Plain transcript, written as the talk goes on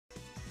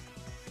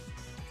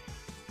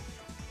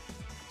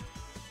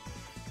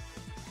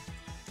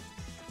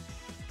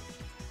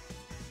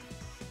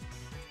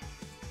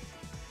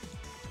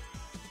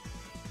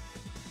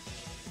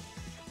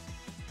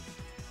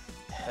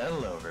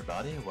Hello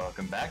everybody,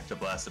 welcome back to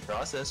Blast the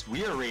Process.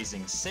 We are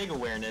raising Sega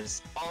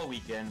awareness all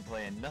weekend,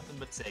 playing nothing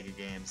but Sega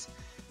games.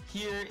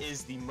 Here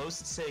is the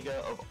most Sega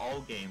of all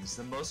games,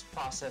 the most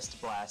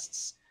processed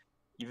blasts,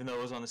 even though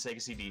it was on the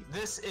Sega CD.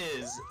 This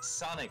is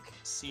Sonic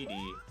CD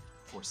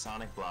for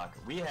Sonic Block.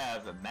 We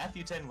have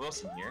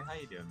Mathew10Wilson here. How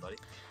you doing, buddy?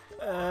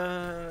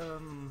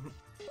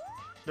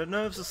 The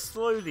nerves are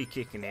slowly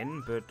kicking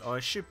in, but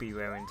I should be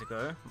raring to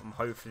go. I'm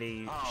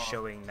hopefully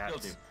showing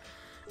that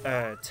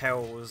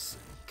Tails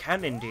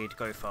can indeed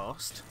go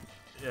fast,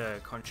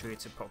 contrary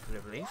to popular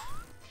belief.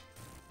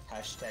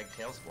 Hashtag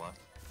Tailsblock.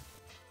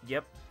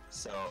 Yep.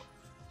 So,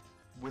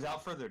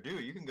 without further ado,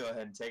 you can go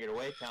ahead and take it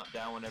away. Count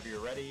down whenever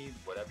you're ready,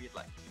 whatever you'd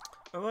like.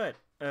 Alright,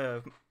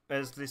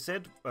 as they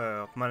said,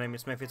 my name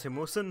is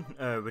Mathew10Wilson.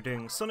 We're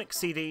doing Sonic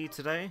CD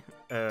today.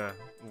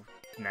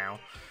 Now.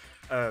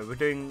 We're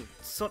doing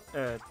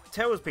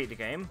Tails beat the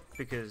game,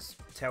 because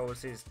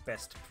Tails is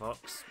best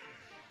fox.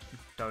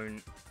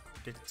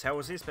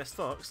 Tails is best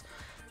fox.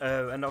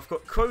 And I've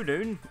got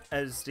Crowloon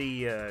as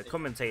the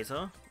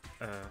commentator.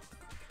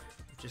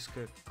 Just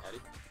go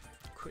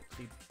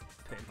quickly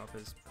put him up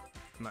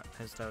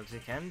as loud as he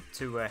can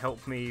to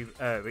help me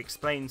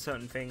explain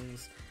certain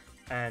things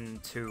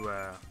and to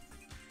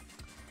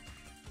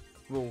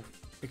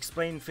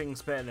explain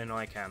things better than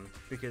I can,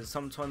 because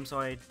sometimes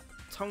I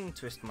tongue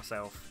twist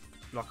myself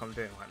like I'm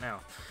doing right now.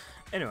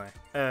 Anyway,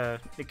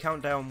 the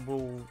countdown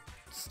will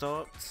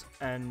start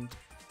and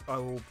I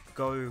will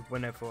go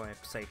whenever I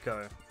say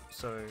go.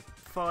 So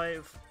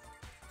 5,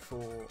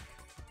 4,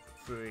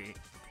 3,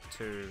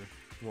 2,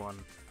 1,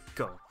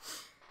 go.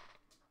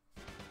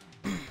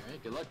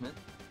 Alright, good luck, man.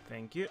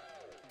 Thank you.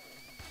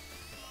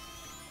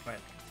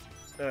 Right,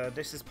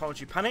 this is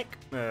Punchy Panic,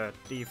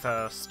 the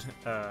first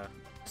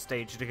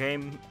stage of the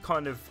game.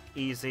 Kind of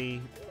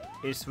easy.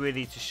 It's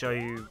really to show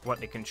you what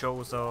the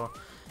controls are.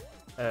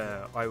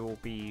 I will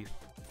be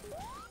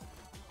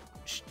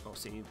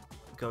obviously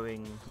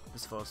going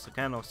as fast as I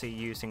can, obviously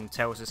using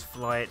Tails'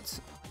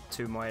 flight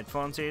to my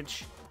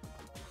advantage.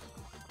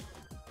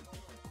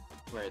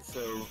 Right,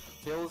 so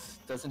Tails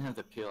doesn't have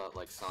the peel out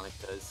like Sonic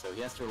does, so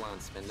he has to rely on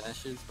spin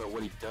dashes, but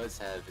what he does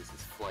have is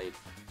his flight,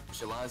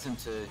 which allows him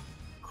to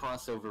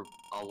cross over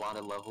a lot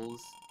of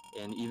levels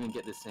and even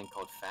get this thing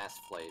called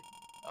fast flight.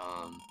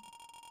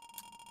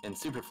 And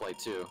super flight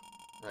too.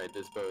 Right,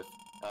 there's both.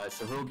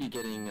 So he'll be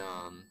getting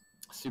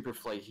super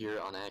flight here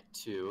on Act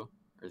 2,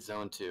 or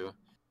Zone 2.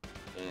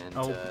 And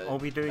I'll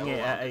be doing it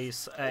at a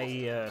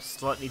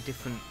slightly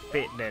different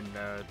bit than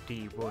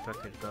the world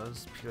record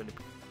does, purely.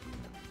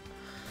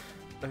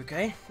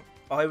 Okay,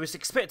 I was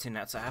expecting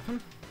that to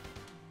happen.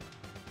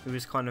 It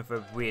was kind of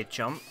a weird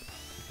jump,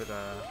 but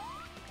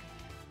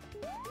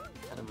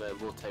kind of a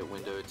little tight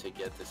window to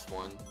get this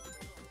one.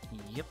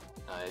 Yep.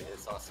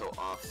 It's also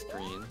off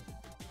screen.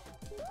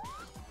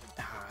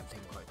 I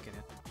didn't quite get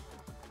it.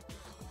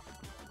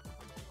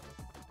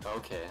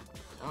 Okay.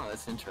 Oh,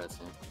 that's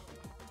interesting.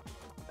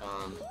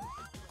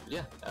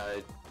 Yeah,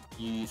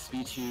 you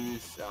speed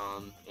choose,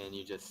 and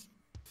you just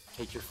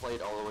take your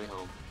flight all the way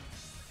home.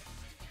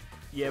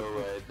 Yeah,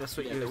 so, that's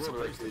what yeah, you're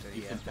supposed to do,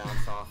 you can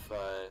bounce off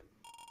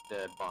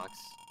the box,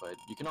 but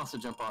you can also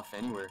jump off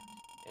anywhere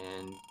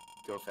and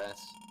go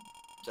fast.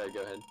 Sorry,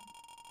 go ahead.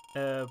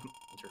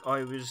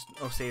 I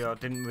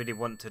didn't really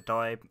want to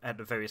die at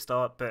the very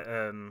start, but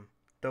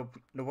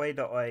the way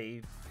that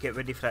I get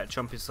ready for that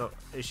jump is,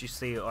 as you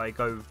see, I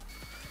go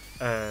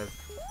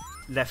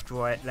left,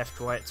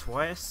 right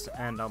twice,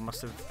 and I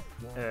must have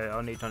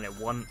only done it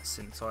once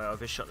since I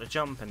overshot the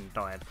jump and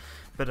died.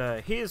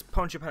 But here's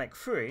Punchy Panic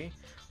 3,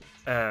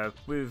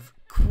 with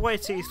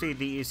quite easily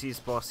the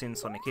easiest boss in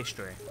Sonic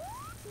history.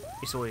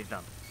 It's already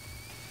done.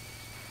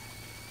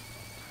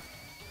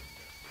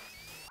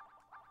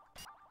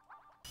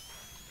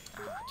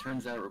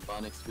 Turns out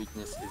Robotnik's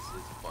weakness is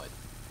his butt.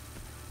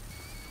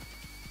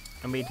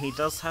 I mean, he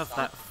does have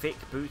that thick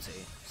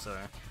booty, so...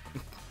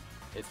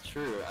 It's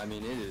true, I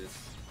mean, it is.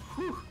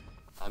 Whew.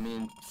 I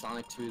mean,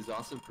 Sonic 2 is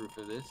also proof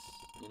of this,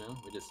 you know,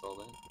 we just saw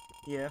that.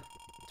 Yeah,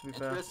 to be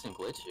fair. Interesting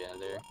glitch, yeah,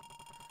 there.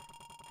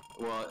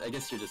 Well, I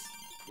guess you're just...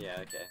 yeah,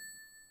 okay.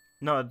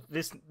 No,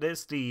 there's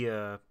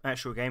the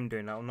actual game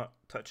doing that. I'm not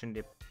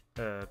touching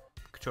the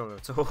controller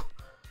at all.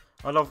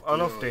 I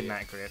love doing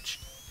that glitch.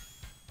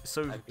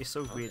 It's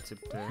so weird to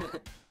do.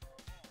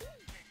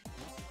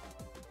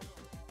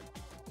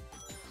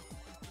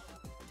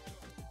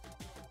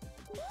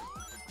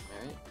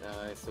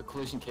 Alright, so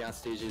Collision Chaos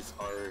stages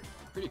are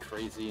pretty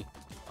crazy,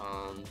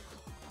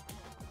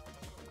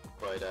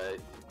 but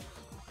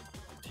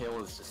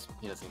Tails just,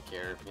 he doesn't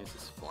care, he's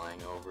just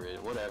flying over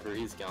it, whatever,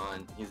 he's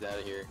gone, he's out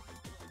of here.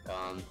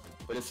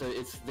 But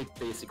it's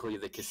basically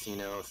the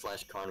casino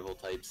 / carnival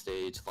type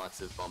stage,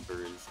 lots of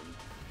bumpers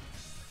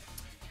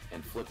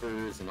and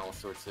flippers and all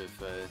sorts of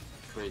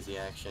crazy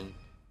action.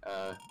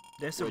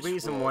 There's a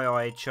reason why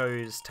I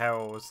chose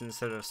Tails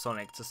instead of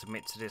Sonic to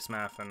submit to this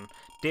marathon.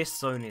 This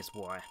zone is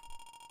why.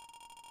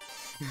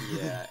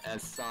 Yeah,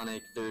 as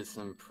Sonic, there's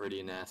some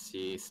pretty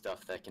nasty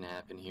stuff that can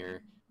happen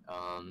here.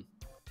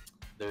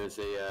 There's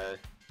a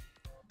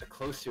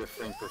close to a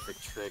frame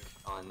perfect trick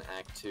on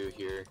Act 2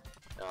 here.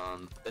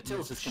 That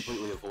Tails just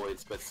completely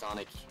avoids, but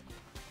Sonic,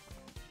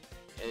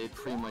 it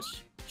pretty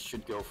much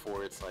should go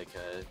for it's like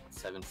a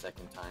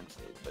 7-second time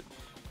save. But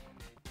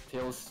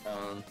Tails,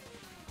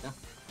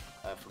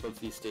 for both of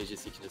these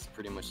stages, he can just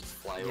pretty much just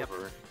fly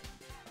over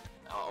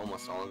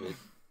almost all of it.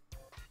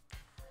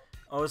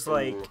 I was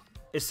like,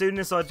 as soon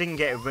as I didn't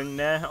get a ring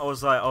there, I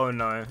was like, oh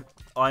no,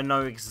 I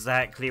know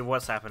exactly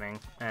what's happening,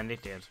 and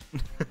it did.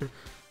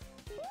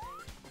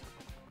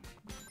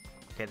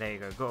 Okay, there you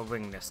go, got a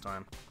ring this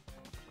time.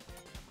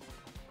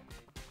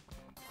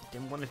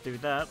 Didn't want to do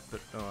that,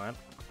 but alright.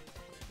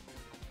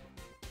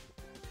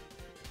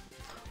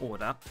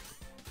 Order.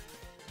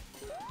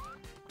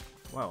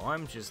 Wow,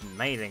 I'm just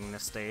nailing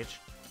this stage.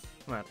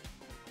 Right.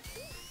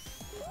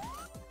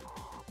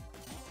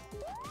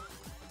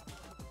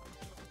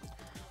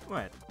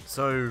 Right,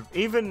 so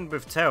even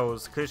with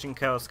Tails, Collision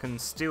Chaos can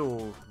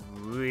still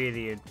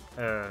really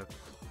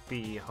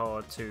be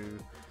hard to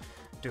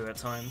do at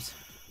times.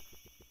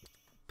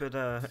 But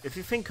if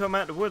you think I'm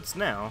out of the woods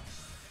now,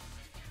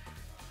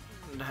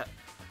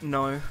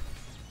 no.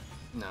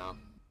 No.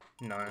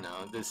 No.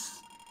 No,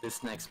 this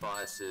next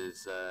boss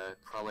is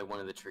probably one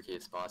of the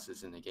trickiest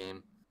bosses in the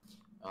game.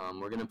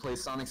 We're gonna play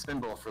Sonic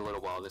Spinball for a little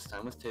while, this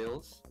time with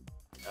Tails.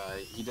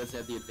 He does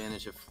have the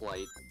advantage of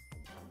flight.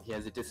 He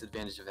has a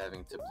disadvantage of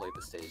having to play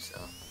the stage,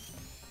 though.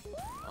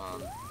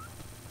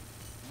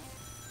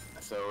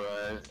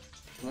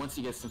 Once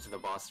he gets into the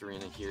boss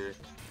arena here,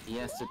 he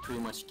has to pretty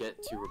much get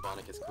to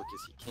Robotnik as quick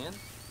as he can.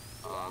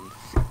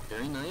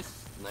 Very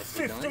nice.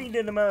 Nicely 15 done.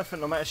 in the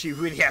marathon, I'm actually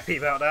really happy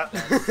about that.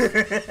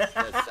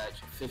 That's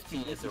actually,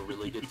 15 is a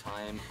really good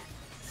time.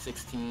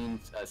 16,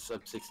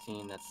 sub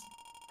 16, that's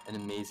an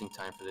amazing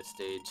time for this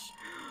stage.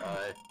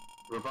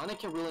 Robotnik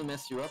can really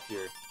mess you up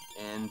here,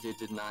 and it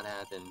did not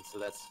happen, so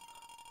that's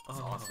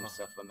awesome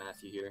stuff by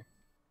Matthew here.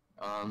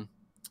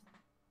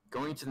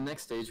 Going to the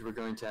next stage, we're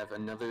going to have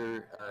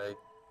another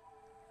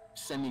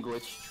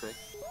semi-glitch trick.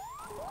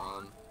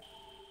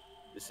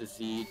 This is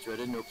the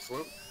dreaded Nope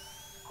slope.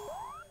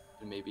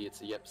 And maybe it's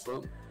a Yep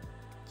slope.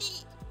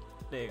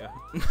 There you go.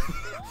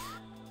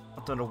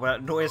 I don't know what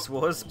that noise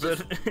was,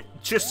 but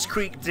just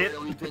squeaked it.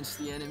 Barely pinched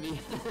the enemy.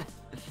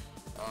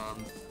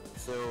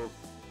 So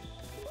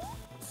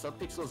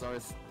subpixels are a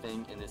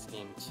thing in this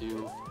game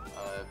too.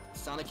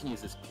 Sonic can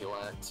use his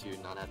Pila to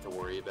not have to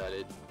worry about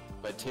it,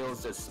 but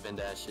Tails does spin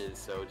dashes,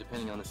 so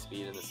depending on the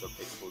speed and the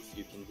subpixels,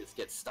 you can just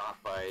get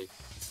stopped by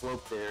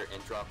slope there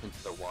and drop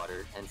into the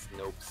water, hence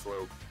Nope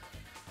slope.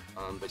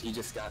 But he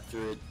just got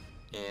through it,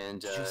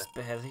 and just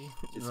barely.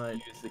 just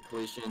used the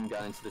collision,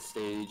 got into the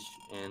stage,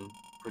 and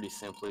pretty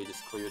simply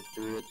just cleared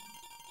through it.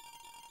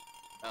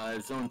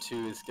 Zone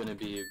 2 is going to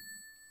be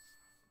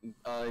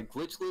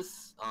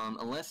glitchless,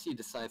 unless he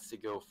decides to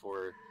go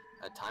for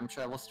time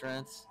travel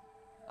strats.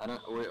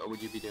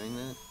 Would you be doing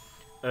that?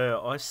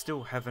 I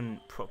still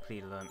haven't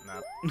properly learnt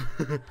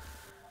that.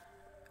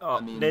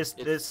 I mean,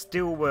 there's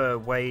still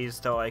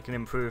ways that I can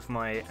improve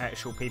my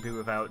actual PP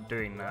without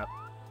doing that.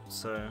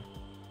 So,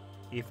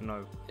 even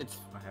though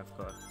I have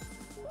got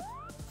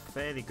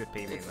fairly good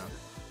PP now.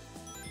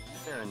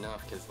 Fair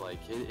enough, because like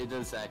it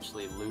does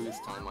actually lose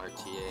time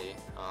RTA.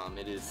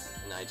 It is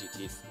an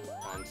IGT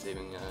time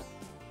saving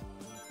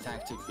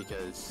tactic,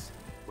 because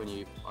when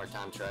you are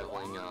time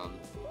traveling,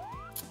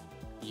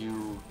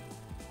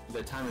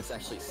 the timer's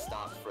actually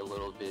stopped for a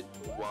little bit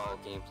while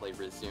gameplay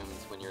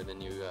resumes when you're the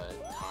new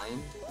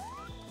time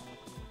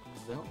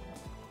zone.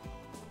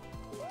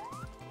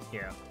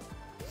 Yeah.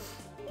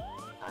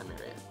 Time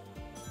area.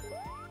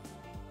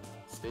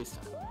 Space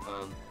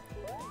time.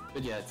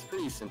 But yeah, it's a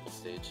pretty simple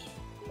stage.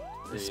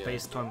 The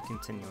space-time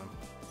continuum.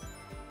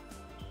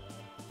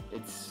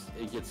 It's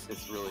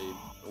really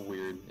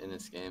weird in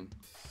this game.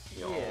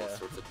 You know, all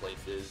sorts of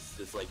places.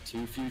 There's like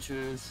 2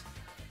 futures.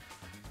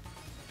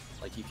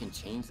 Like you can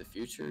change the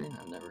future.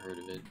 I've never heard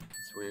of it.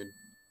 It's weird.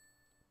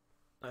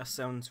 That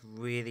sounds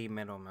really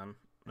metal, man.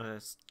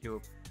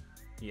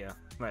 Yeah.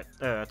 Right.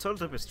 Total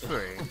Tempest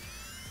 3.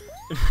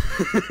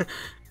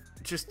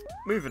 Just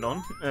moving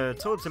on.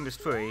 Total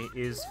Tempest 3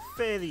 is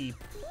fairly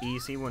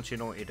easy once you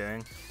know what you're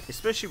doing,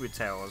 especially with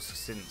Tails,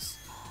 since,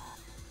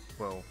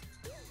 well,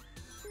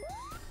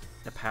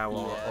 the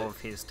power of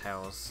his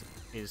Tails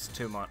is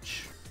too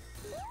much.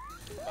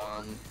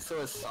 So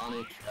as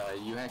Sonic,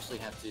 you actually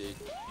have to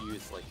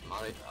use like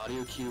an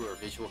audio cue or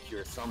visual cue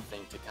or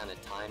something to kind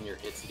of time your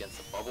hits against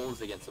the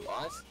bubbles against the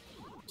boss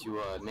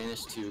to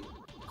manage to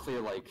clear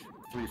like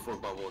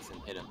 3-4 bubbles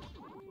and hit him.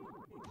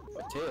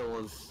 But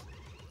Tails,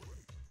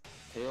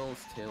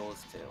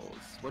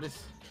 what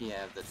does he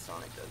have that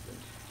Sonic doesn't?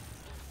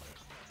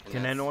 And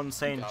can anyone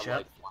say in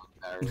chat?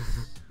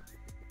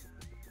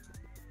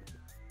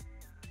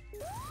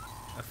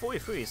 A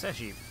 43 is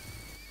actually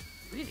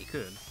really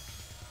good.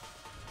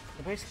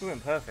 It basically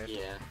went perfect.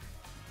 Yeah.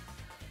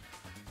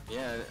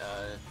 Yeah,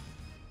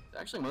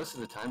 actually most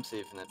of the time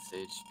save in that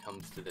stage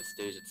comes to the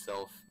stage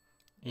itself.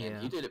 And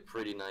he did it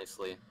pretty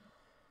nicely.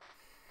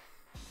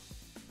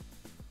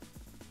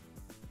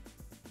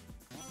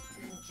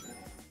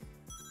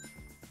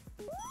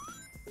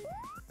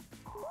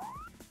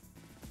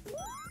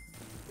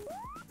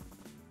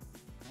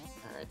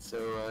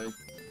 So,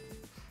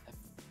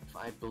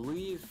 I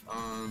believe,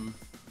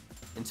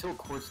 until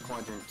Quartz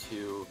Quadrant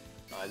 2,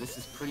 this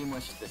is pretty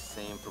much the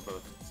same for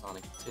both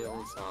Sonic and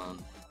Tails.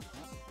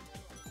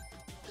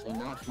 Actually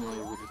not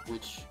familiar with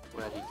which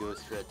route he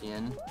goes through at the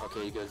end.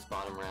 Okay, he goes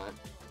bottom route.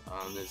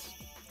 There's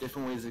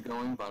different ways of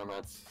going. Bottom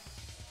route's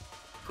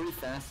pretty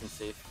fast and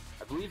safe.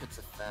 I believe it's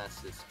the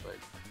fastest, but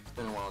it's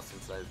been a while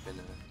since I've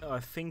been I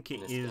think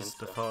it is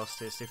the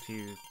fastest if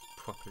you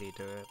properly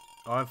do it.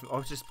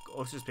 I've just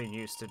been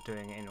used to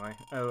doing it anyway.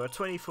 A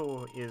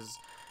 24 is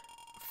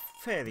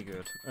fairly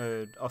good.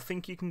 I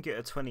think you can get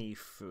a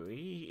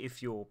 23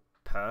 if you're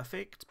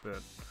perfect,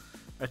 but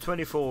a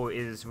 24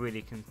 is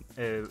really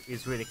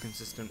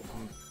consistent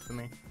for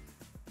me.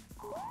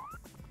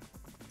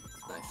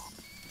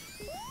 Nice.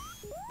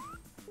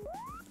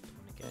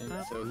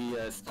 Okay, so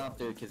he stopped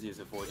there because he was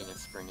avoiding a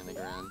spring in the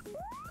ground.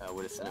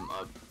 Would have sent him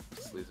up,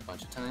 just lose a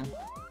bunch of time.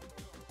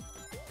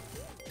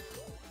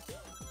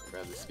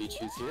 Grab the speed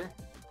shoes here.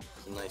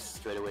 It's a nice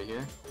straightaway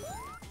here.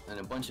 And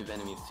a bunch of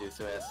enemies too,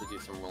 so he has to do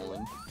some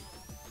rolling.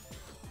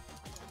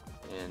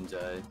 And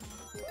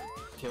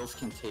Tails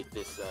can take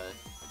this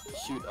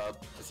shoot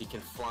up, because he can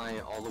fly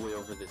all the way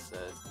over this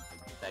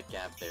that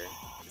gap there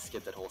to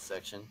skip that whole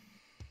section.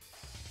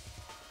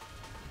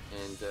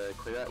 And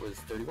clear that was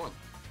 31.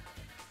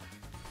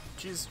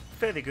 Which is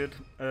fairly good.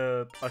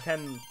 I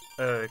can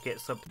get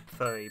sub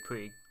 30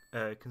 pretty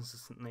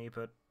consistently,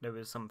 but there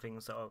was some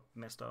things that I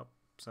messed up,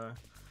 so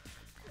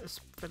it's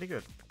fairly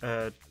good.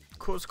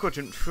 Quartz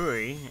Quadrant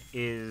 3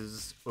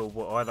 is, well,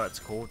 what I like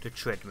to call the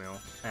treadmill,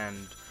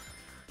 and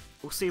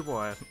we'll see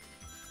why.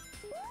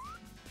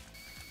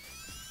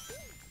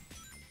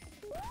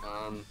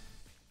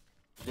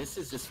 This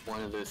is just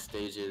one of those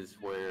stages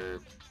where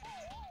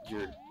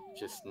you're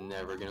just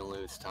never gonna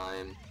lose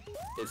time.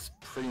 It's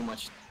pretty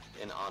much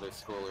an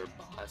auto-scroller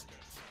boss.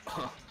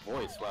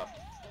 Voice, wow.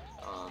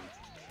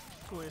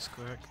 Voice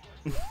correct.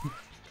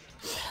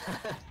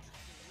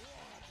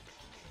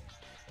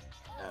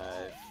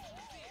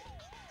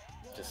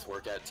 Just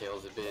work out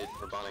Tails a bit.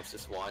 Robotnik's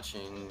just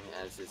watching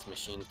as his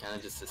machine kind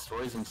of just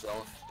destroys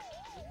himself.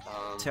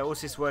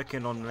 Tails is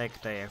working on leg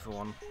day,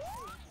 everyone.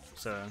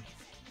 So,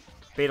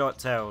 be like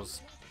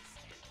Tails.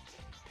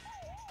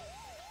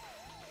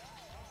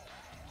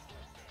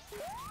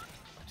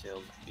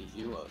 Tails beat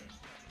you up.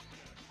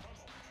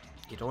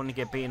 You don't want to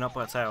get beaten up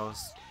by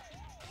Tails.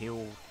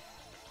 He'll...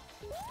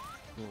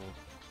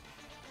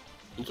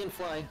 He can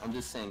fly. I'm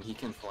just saying, he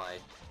can fly.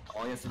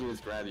 All he has to do is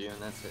grab you,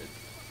 and that's it.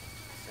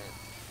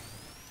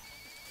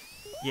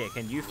 Yeah,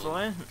 can you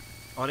fly?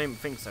 I didn't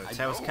think so.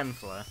 Tails can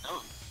fly.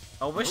 No.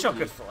 I wish I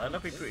could fly.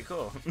 That'd be pretty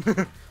cool.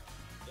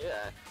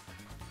 Yeah.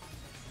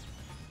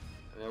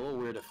 I mean, a little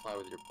weird to fly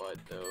with your butt,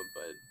 though,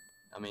 but...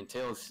 I mean,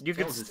 Tails... You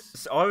could.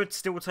 I would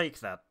still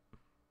take that.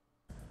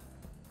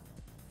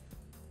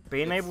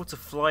 Being able to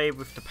fly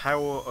with the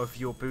power of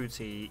your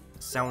booty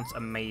sounds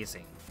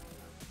amazing.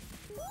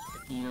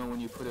 You know, when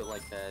you put it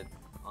like that,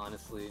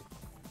 honestly,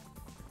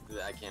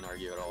 I can't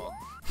argue at all.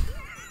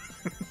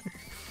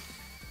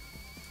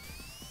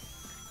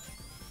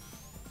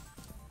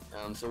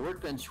 So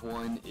Workbench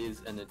 1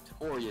 is a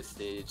notorious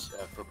stage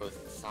for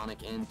both Sonic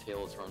and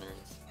Tails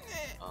runners.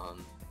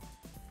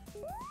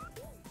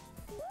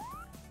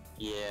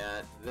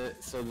 Yeah,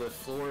 so the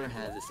floor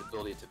has this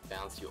ability to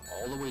bounce you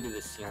all the way to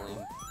the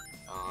ceiling.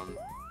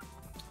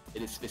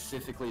 It is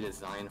specifically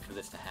designed for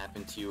this to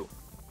happen to you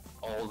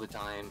all the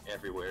time,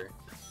 everywhere.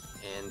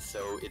 And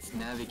so it's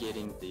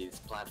navigating these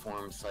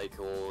platform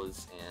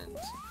cycles and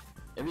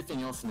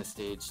everything else in the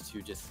stage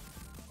to just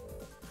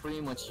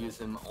pretty much use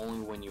them only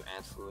when you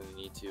absolutely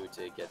need to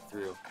get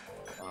through.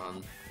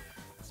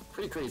 It's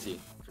pretty crazy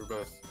for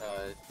both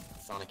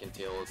Sonic and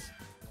Tails.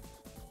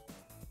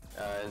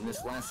 And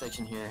this last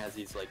section here has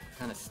these like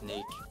kind of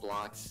snake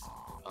blocks,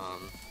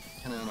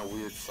 kind of on a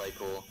weird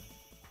cycle.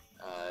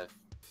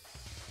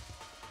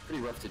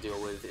 Pretty rough to deal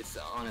with. It's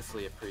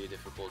honestly a pretty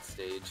difficult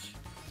stage.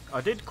 I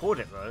did call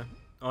it though.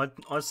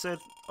 I said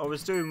I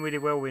was doing really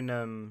well in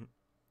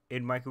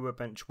Mathew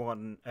Workbench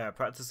 1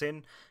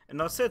 practicing,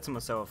 and I said to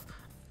myself,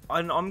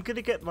 I'm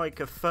gonna get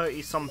like a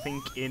 30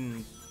 something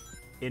in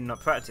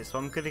practice, so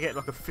I'm gonna get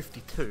like a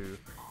 52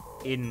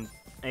 in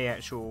a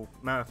actual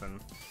marathon.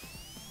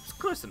 It's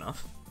close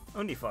enough.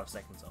 Only 5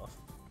 seconds off.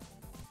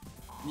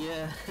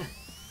 Yeah.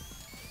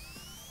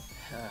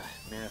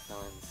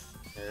 Marathons.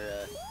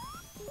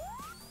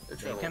 They're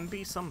trouble. They can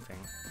be something.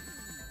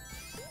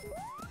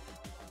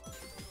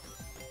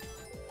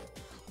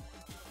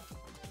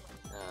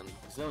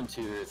 Zone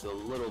 2 is a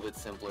little bit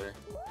simpler.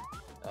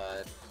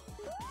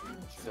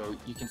 So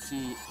you can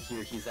see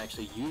here he's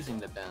actually using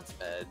the bounce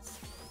pads,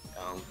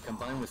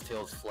 combined with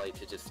Tails' flight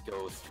to just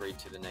go straight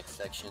to the next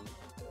section.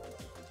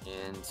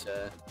 And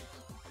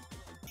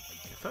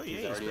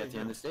he's already at the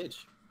end of the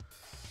stage.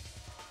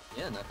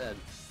 Yeah, not bad.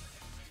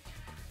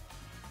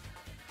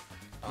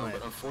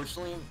 But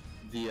unfortunately,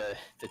 the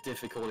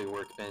difficulty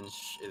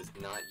workbench is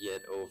not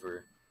yet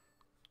over.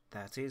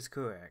 That is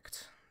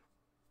correct.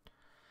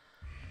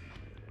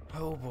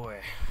 Oh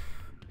boy.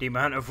 The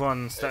amount of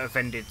ones that have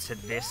ended to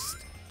this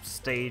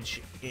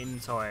stage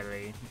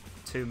entirely.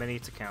 Too many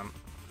to count.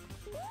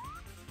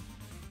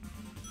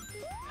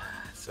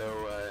 So,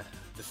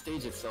 the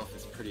stage itself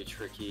is pretty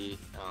tricky.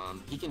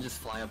 He can just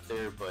fly up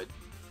there, but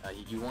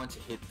you want to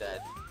hit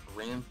that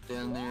ramp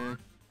down there.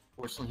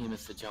 Fortunately, he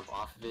missed to jump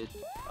off of it.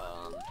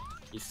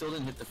 He still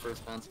didn't hit the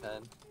first bounce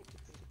pad.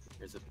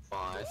 There's a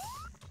boss.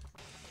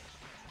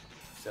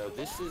 So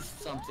this is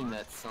something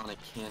that Sonic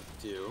can't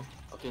do.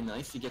 Okay,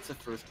 nice, he gets a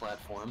first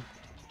platform.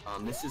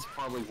 This is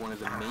probably one of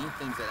the main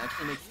things that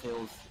actually makes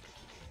Tails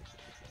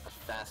a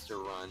faster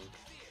run.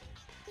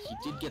 He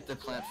did get the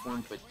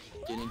platform, but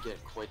didn't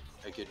get quite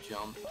a good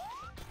jump.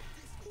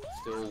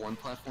 Still, one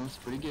platform's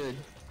pretty good.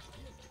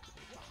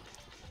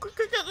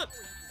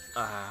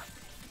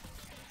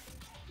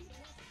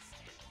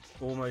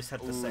 Almost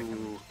had the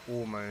second.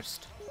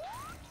 Almost.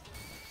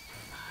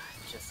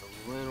 Just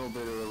a little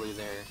bit early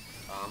there.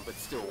 But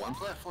still, one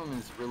platform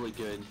is really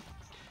good.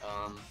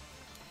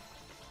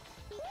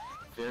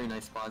 Very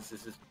nice spots.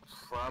 This is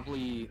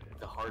probably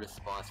the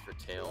hardest boss for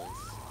Tails.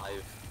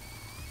 I've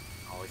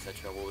always had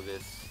trouble with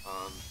this.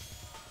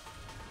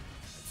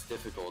 It's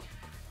difficult.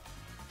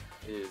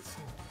 It is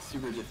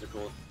super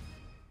difficult.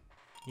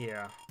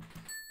 Yeah.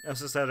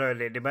 As I said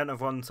earlier, the amount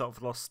of ones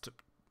I've lost,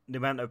 the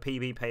amount of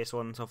PB pace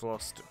ones I've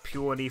lost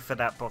purely for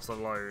that boss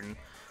alone,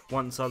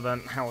 once I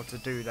learnt how to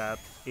do that,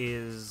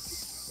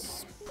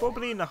 is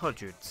probably in the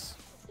hundreds.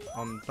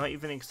 I'm not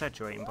even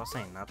exaggerating by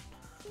saying that.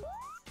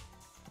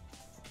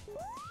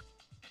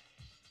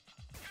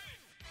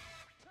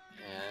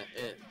 Yeah,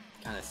 it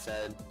kind of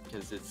sad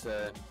because it's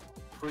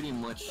pretty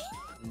much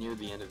near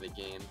the end of the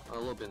game, or a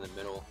little bit in the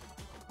middle.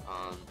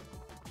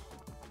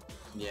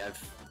 Yeah,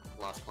 I've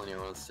lost plenty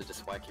of runs to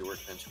just Wacky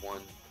Workbench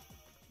 1.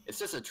 It's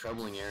just a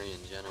troubling area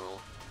in general,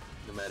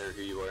 no matter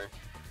who you are.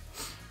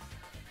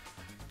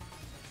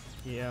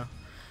 Yeah.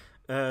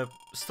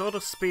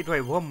 Stardust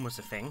Speedway 1 was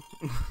a thing.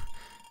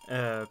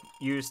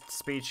 Used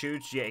speed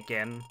shoots yet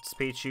again.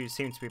 Speed shoots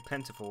seem to be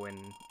plentiful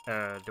in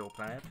Little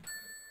Planet.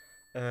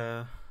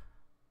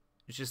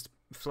 Just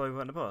fly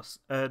around the boss.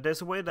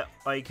 There's a way that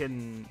I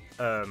can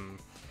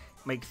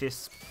make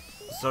this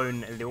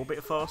zone a little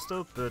bit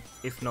faster, but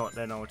if not,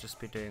 then I'll just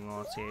be doing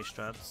RTA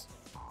strats.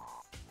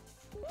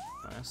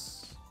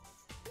 Nice.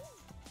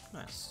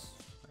 Nice.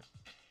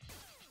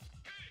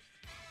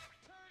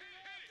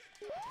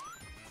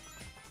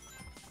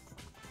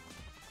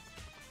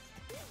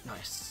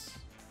 Nice.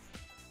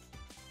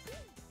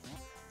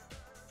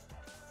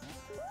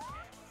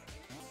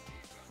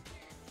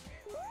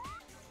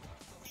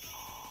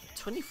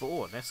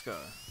 $24, let's go.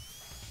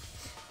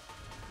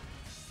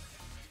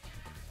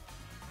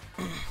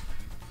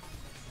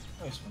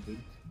 Nice one, dude.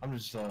 I'm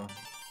just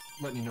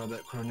letting you know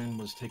that Cronin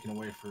was taken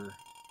away for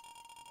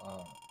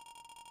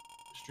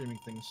streaming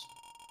things.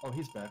 Oh,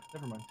 he's back.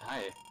 Never mind.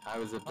 Hi, I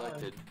was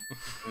abducted.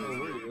 Where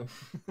were you?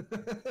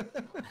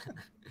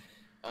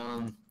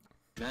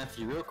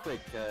 Matthew, real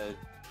quick,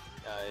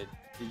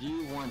 did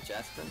you want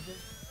Jasper in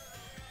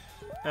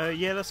here?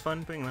 Yeah, that's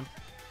fine, bring him in.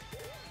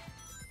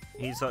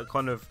 He's like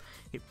kind of,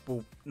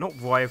 well, not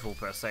rival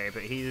per se,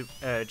 but he,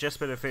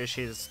 Jesper the Fish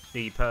is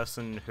the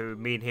person who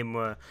me and him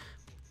were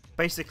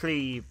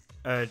basically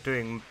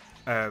doing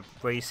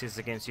races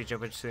against each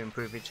other to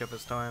improve each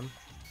other's time.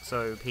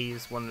 So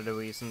he's one of the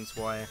reasons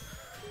why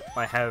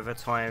I have a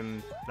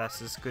time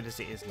that's as good as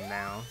it is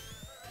now.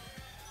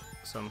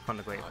 So I'm kind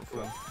of grateful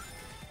for him.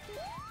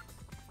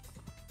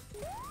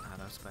 Ah,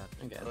 that's bad.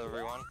 Okay. Hello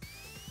everyone.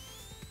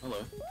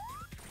 Hello.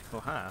 Oh,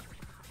 hi.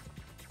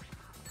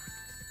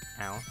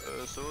 Ow.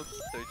 So what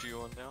stage are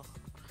you on now?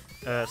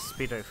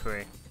 Speedo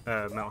 3,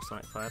 Metal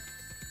Sonic 5.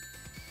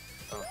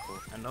 Oh, cool.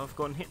 And I've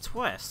gotten hit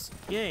twice.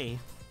 Yay.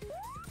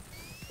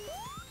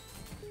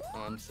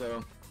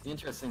 So the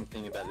interesting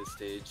thing about this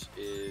stage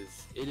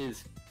is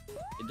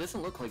it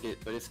doesn't look like it,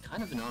 but it's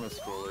kind of an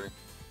auto-scroller.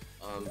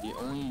 The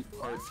only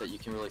parts that you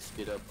can really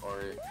speed up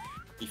are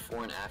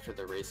before and after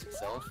the race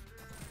itself.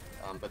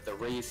 But the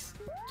race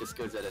just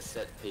goes at a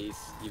set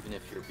pace, even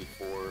if you're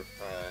before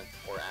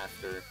or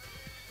after,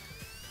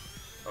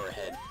 or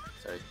ahead,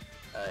 sorry,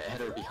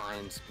 ahead or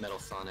behind Metal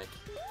Sonic.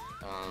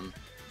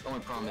 The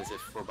only problem is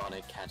if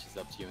Robotnik catches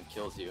up to you and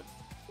kills you,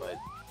 but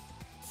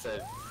it's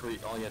free.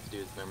 All you have to do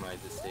is memorize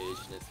the stage,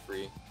 and it's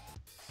free.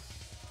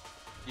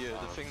 Yeah,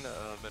 the thing that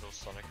Metal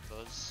Sonic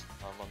does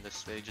on this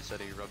stage is that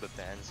he rubber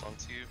bands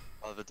onto you,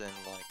 rather than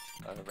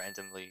like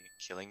randomly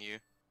killing you.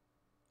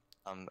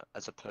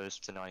 As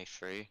opposed to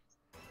 93.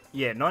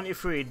 Yeah,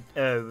 93,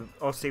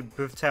 obviously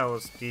with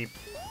Tails, the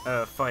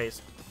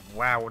fight,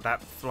 wow,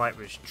 that flight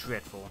was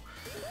dreadful.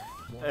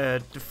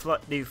 The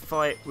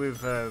fight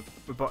with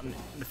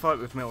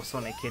Metal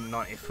Sonic in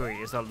 93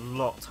 is a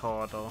lot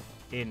harder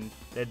than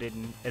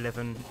in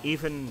 11,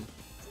 even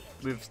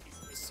with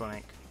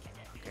Sonic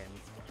again.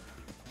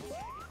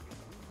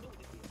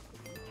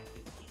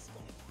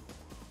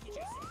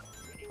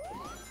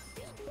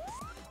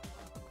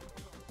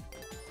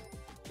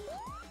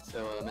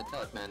 So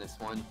Metallic Madness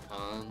 1,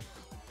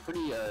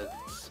 pretty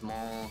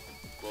small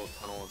little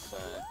tunnels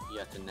you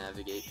have to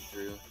navigate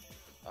through.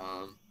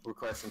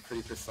 Requires some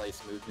pretty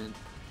precise movement.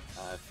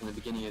 From the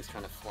beginning, he was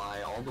trying to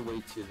fly all the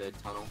way to the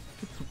tunnel.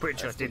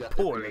 Which I still did got the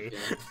poorly.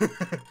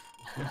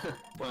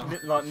 well,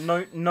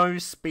 Like no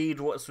speed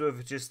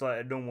whatsoever, just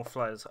like a normal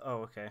flies.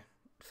 Oh, okay.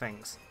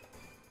 Thanks.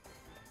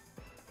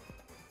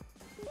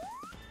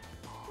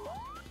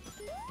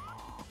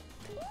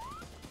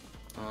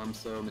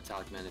 So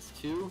Metallic Man is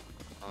 2.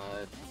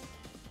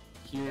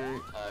 Here,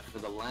 for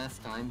the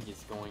last time,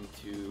 he's going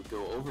to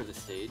go over the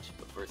stage,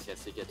 but first he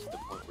has to get to the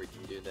point where he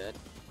can do that,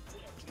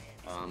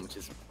 which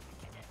is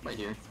right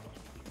here.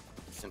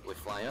 Simply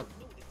fly up,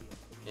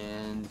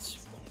 and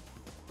just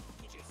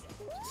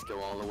go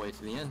all the way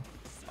to the end.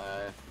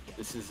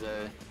 This is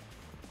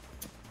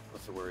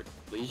what's the word?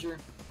 Leisure?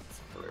 That's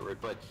the right word,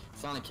 but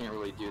Sonic can't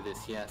really do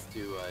this. He has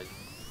to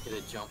get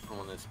a jump from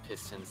one of those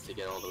pistons to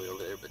get all the way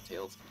over there, but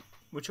Tails...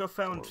 Which I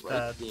found right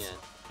at the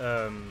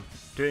that end.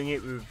 doing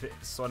it with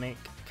Sonic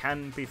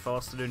can be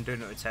faster than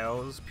doing it with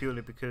Tails,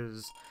 purely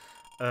because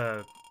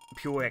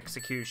pure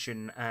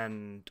execution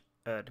and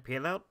the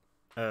PL out.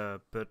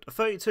 But a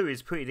 32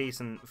 is pretty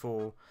decent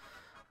for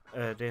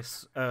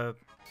this.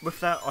 With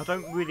that, I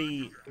don't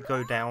really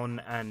go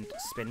down and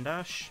spin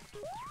dash.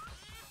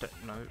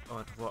 Don't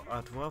know.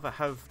 I'd rather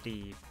have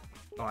the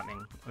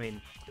lightning. I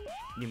mean,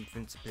 the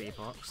invincibility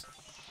box.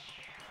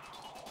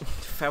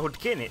 Failed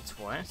getting it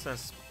twice.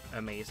 That's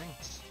amazing.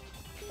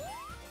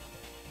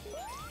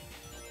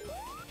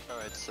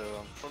 Alright, so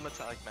for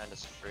Metallic Man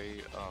is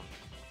free.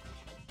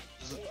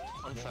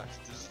 Fun fact: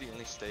 this is the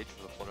only stage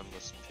with a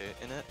bottomless pit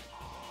in it,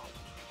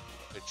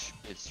 which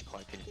is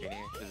quite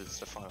convenient because it's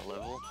the final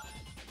level.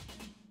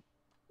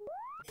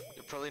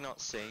 You're probably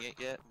not seeing it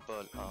yet,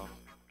 but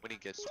when he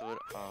gets to it,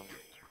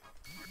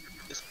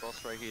 this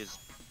boss right here is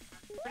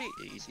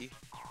pretty easy.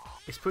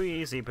 It's pretty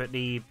easy, but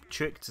the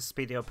trick to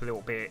speed it up a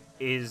little bit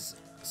is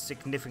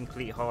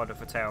significantly harder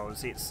for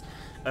Tails. It's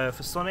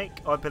for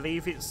Sonic, I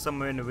believe it's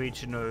somewhere in the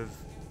region of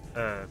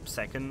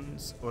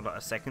seconds, or like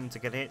a second to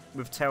get it.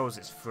 With Tails,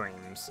 it's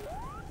frames.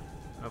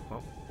 Oh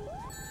well.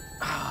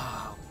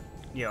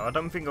 Yeah, I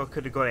don't think I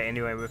could have got it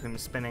anyway with him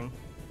spinning.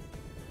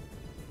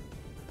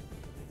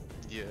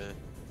 Yeah,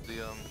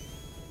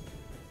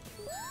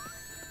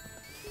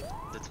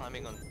 the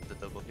timing on the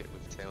double hit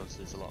with Tails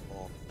is a lot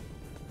more.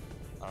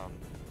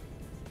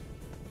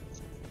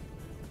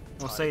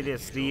 I'll say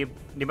this: the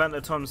amount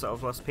of times that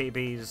I've lost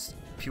PBs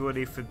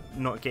purely for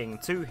not getting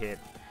 2 hit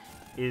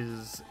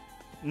is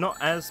not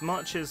as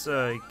much as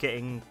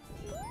getting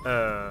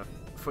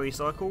 3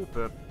 cycle,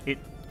 but it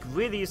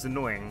really is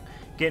annoying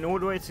getting all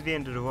the way to the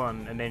end of the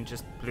run and then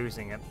just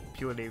losing it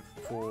purely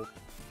for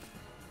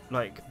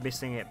like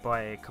missing it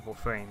by a couple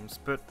frames.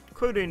 But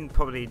Quodin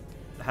probably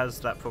has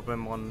that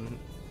problem on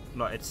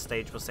like a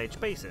stage by stage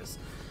basis.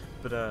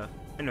 But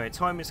anyway,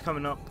 time is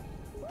coming up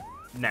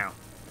now.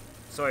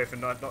 Sorry for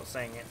not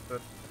saying it,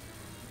 but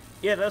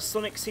yeah, that's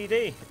Sonic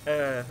CD.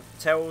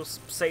 Tails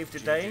saved the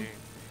day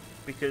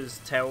because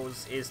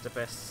Tails is the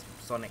best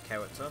Sonic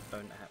character.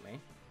 Don't at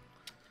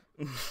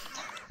me.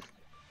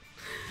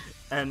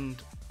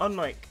 And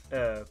unlike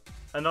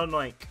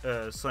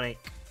Sonic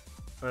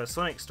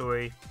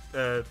Story,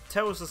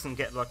 Tails doesn't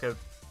get like a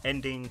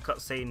ending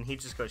cutscene. He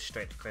just goes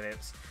straight to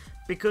credits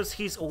because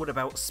he's all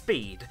about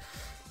speed.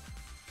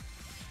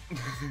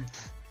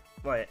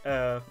 Right.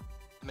 I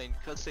mean,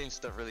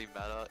 cutscenes don't really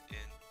matter in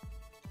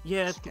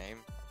this game.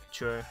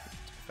 True.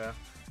 Fair.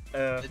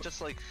 They're just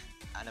like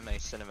anime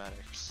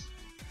cinematics.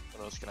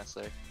 What else can I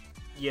say?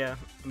 Yeah,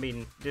 I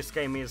mean, this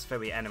game is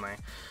very anime.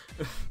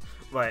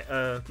 Right,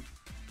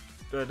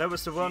 that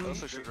was the one. I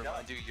also should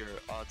remind you your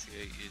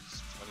RTA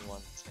is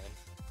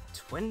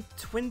 2110.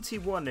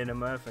 21 in a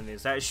marathon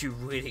is actually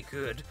really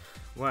good.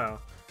 Wow.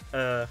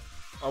 I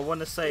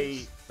want to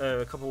say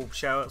a couple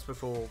shout-outs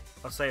before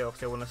I say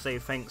off. I want to say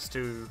thanks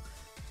to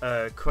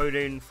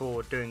Quodin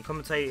for doing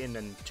commentating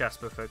and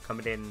Jasper for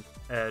coming in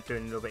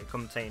doing a little bit of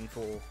commentating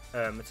for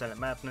Metallic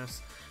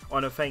Madness. I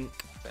want to thank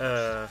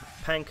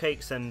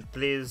Pancakes and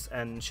Blizz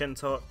and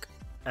Shentok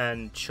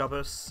and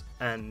Chubbus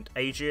and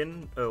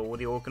Adrian, all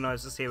the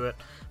organisers here at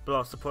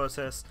Blast the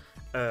Process.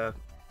 I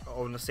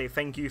want to say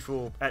thank you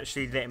for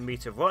actually letting me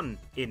to run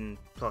in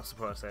Blast the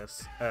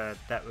Process.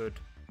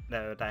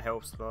 That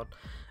helps a lot.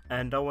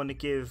 And I want to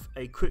give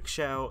a quick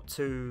shout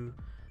to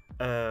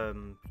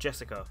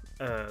Jessica.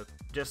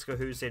 Jessica,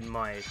 who's in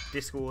my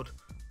Discord.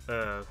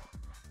 I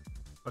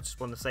just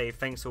want to say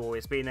thanks for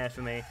always being there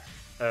for me.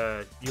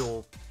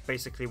 You're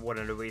basically one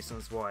of the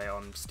reasons why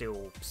I'm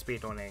still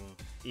speedrunning,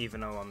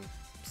 even though I'm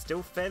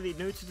still fairly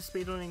new to the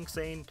speedrunning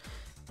scene.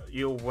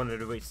 You're one of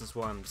the reasons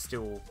why I'm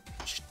still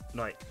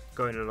like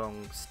going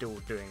along, still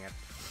doing it.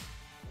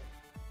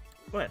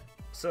 Right,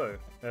 so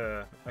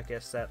I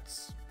guess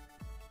that's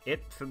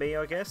it for me.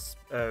 I guess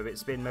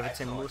it's been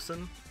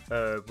Mathew10Wilson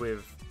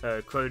with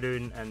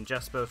Quodin and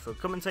Jasper for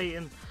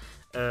commentating.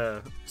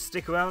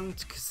 Stick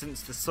around,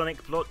 since the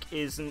Sonic block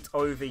isn't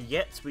over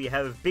yet. We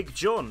have Big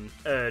John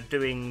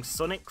doing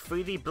Sonic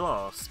 3D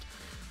Blast,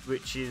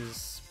 which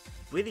is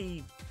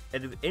really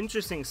an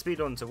interesting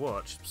speedrun to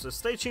watch, so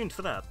stay tuned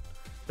for that.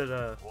 But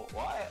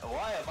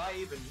Why am I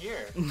even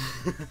here?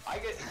 I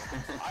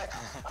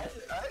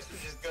actually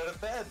just go to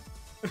bed.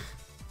 Good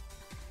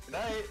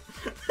night.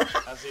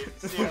 I'll see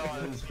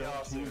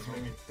y'all soon.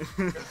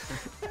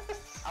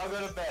 I'll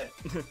go to bed.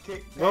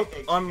 well,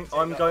 Pancakes, I'm you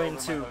can take going over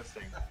my to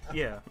hosting.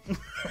 yeah.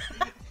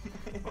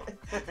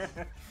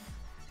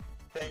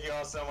 Thank you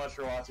all so much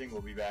for watching.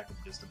 We'll be back in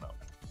just a moment.